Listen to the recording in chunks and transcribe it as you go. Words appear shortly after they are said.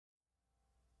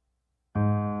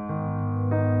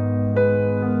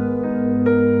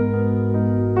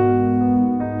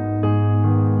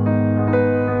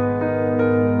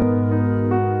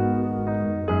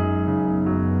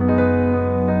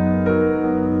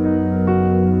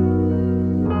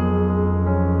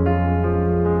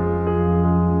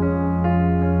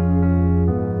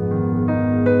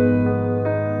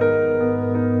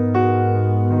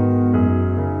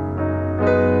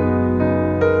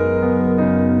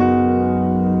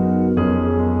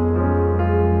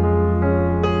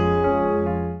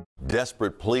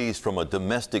desperate pleas from a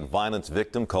domestic violence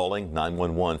victim calling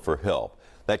 911 for help.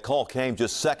 That call came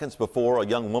just seconds before a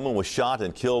young woman was shot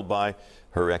and killed by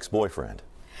her ex-boyfriend.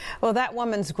 Well, that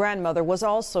woman's grandmother was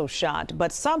also shot,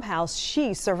 but somehow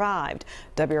she survived.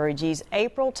 WREG's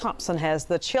April Thompson has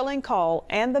the chilling call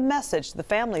and the message the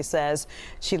family says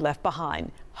she left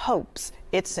behind. Hopes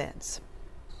it sends.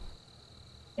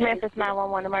 Memphis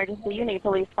 911 emergency. You need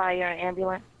police, fire, and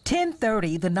ambulance.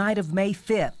 10:30 the night of May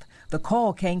 5th. The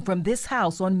call came from this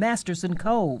house on Masterson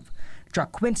Cove.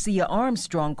 Jaquincia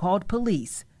Armstrong called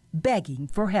police, begging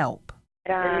for help.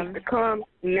 Come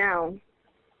now.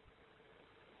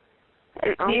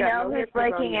 Do you know who's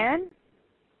breaking in?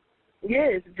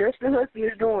 Yes, Justin Hudson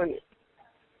is doing it.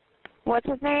 What's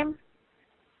his name?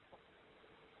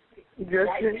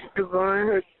 Justin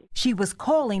Hudson. She was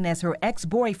calling as her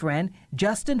ex-boyfriend,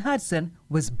 Justin Hudson,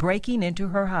 was breaking into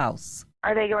her house.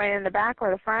 Are they going in the back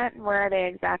or the front? Where are they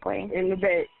exactly? In the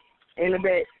back. In the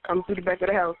back. Come through the back of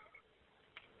the house.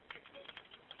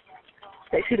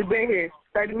 They should have been here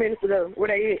 30 minutes ago. Where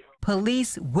they at?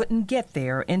 Police wouldn't get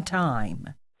there in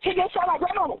time. He just shot my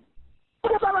grandma.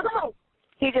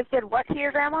 He just did what to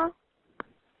your grandma?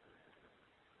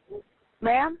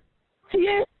 Ma'am? She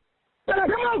is.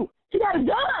 Grandma. She got a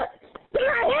gun.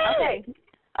 Okay.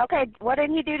 Okay, what did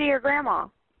he do to your grandma?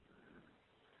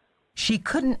 She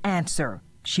couldn't answer.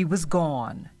 She was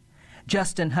gone.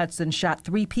 Justin Hudson shot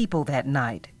 3 people that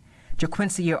night.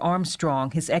 Jaquincia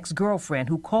Armstrong, his ex-girlfriend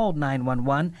who called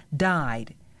 911,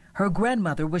 died. Her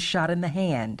grandmother was shot in the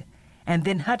hand. And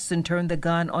then Hudson turned the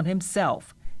gun on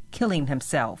himself, killing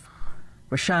himself.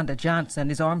 Rashonda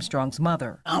Johnson is Armstrong's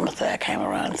mother. Homicide came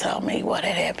around and told me what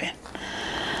had happened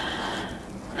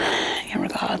in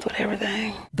regards with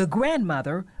everything. The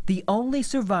grandmother, the only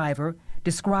survivor,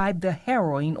 described the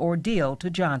harrowing ordeal to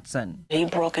Johnson. He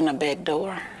broke in the back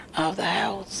door of the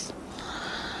house,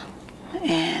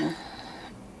 and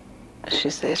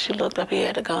she said she looked up, he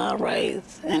had the gun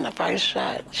raised, and the first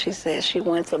shot, she said she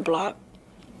went to block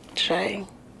Shay,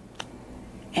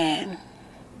 and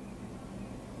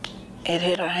it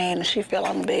hit her hand and she fell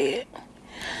on the bed.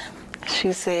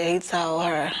 She said he told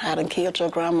her, I done killed your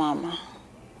grandmama.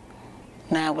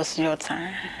 Now it's your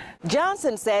turn.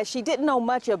 Johnson says she didn't know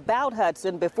much about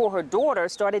Hudson before her daughter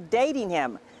started dating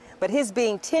him, but his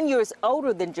being 10 years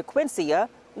older than Jaquincia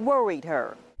worried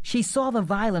her. She saw the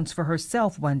violence for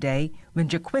herself one day when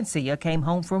Jaquincia came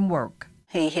home from work.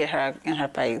 He hit her in her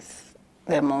face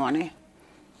that morning,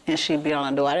 and she beat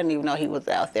on the door. I didn't even know he was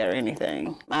out there or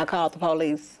anything. I called the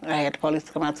police. I had the police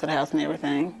come out to the house and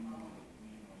everything.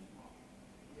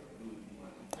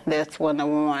 That's when the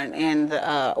warrant and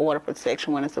the order of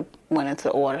protection went into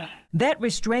order. That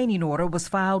restraining order was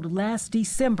filed last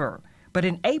December, but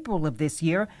in April of this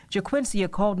year, Jaquincia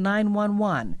called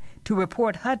 911 to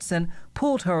report Hudson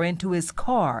pulled her into his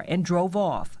car and drove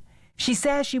off. She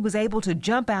says she was able to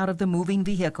jump out of the moving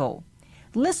vehicle.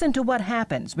 Listen to what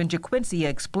happens when Jaquincia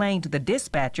explained to the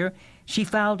dispatcher she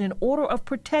filed an order of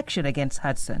protection against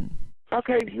Hudson.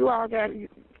 Okay, you all got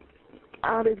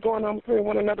all this going on between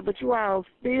one another, but you all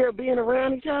still being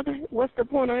around each other? What's the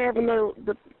point of having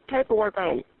the paperwork on?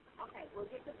 Okay, we'll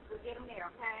get them there,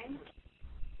 okay?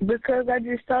 Because I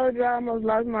just told you I almost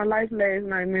lost my life last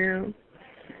night, ma'am.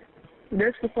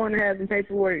 That's the point of having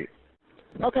paperwork.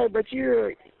 Okay, but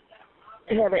you're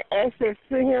having access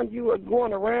to him, you are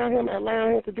going around him,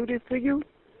 allowing him to do this to you?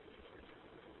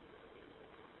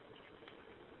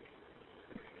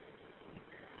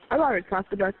 I've already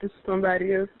talked about this with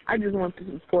somebody else. I just want the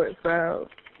report filed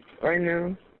right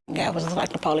now. Yeah, it was like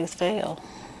the police failed,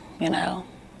 you know.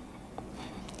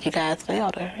 You guys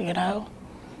failed her, you know.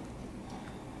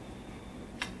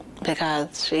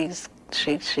 Because she's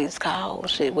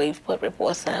called. We've put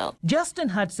reports out. Justin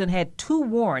Hudson had 2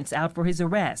 warrants out for his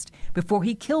arrest before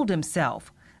he killed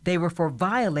himself. They were for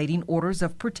violating orders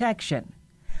of protection.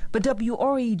 But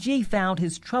WREG found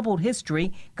his troubled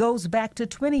history goes back to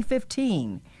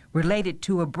 2015, related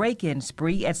to a break-in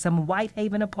spree at some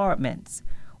Whitehaven apartments.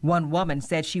 One woman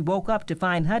said she woke up to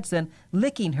find Hudson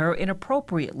licking her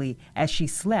inappropriately as she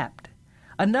slept.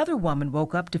 Another woman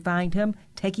woke up to find him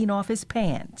taking off his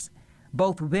pants.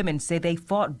 Both women say they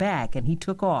fought back and he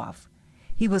took off.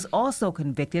 He was also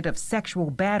convicted of sexual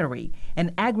battery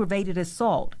and aggravated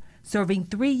assault, serving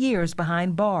 3 years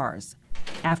behind bars.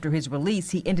 After his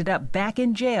release, he ended up back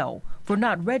in jail for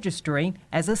not registering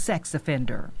as a sex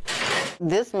offender.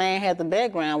 This man has a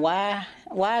background. Why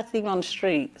is he on the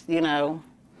streets, you know?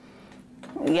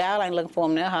 Y'all ain't looking for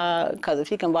him that hard, because if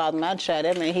he can bother my child,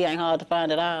 that means he ain't hard to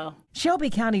find at all. Shelby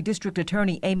County District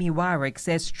Attorney Amy Wyrick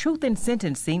says truth in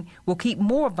sentencing will keep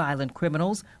more violent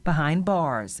criminals behind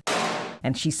bars.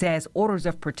 And she says orders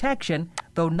of protection,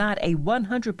 though not a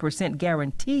 100%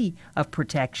 guarantee of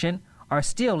protection, are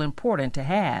still important to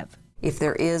have. If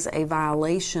there is a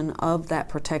violation of that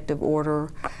protective order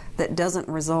that doesn't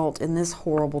result in this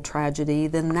horrible tragedy,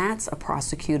 then that's a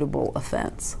prosecutable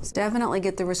offense. Definitely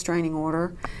get the restraining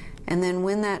order, and then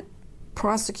when that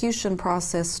prosecution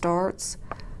process starts,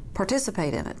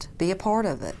 participate in it, be a part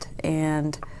of it,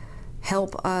 and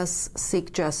help us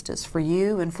seek justice for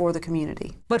you and for the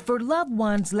community. But for loved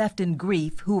ones left in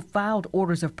grief who filed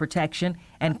orders of protection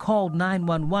and called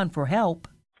 911 for help,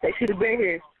 they should have been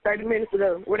here 30 minutes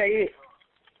ago. Where they at?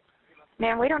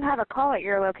 Ma'am, we don't have a call at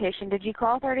your location. Did you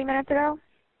call 30 minutes ago?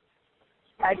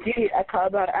 I did. I called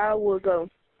about an hour ago,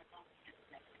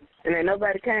 and then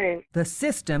nobody came. the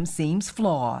system seems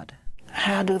flawed.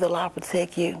 How do the law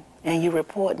protect you and you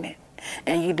reporting it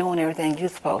and you doing everything you're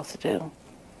supposed to do?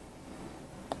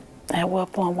 At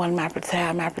what point am I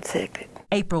protected?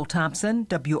 April Thompson,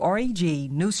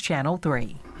 WREG News Channel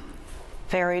 3.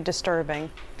 Very disturbing.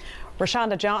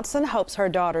 Rashonda Johnson hopes her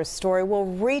daughter's story will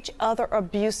reach other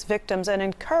abuse victims and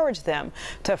encourage them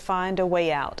to find a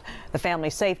way out. The Family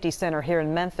Safety Center here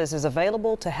in Memphis is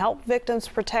available to help victims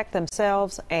protect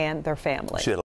themselves and their families.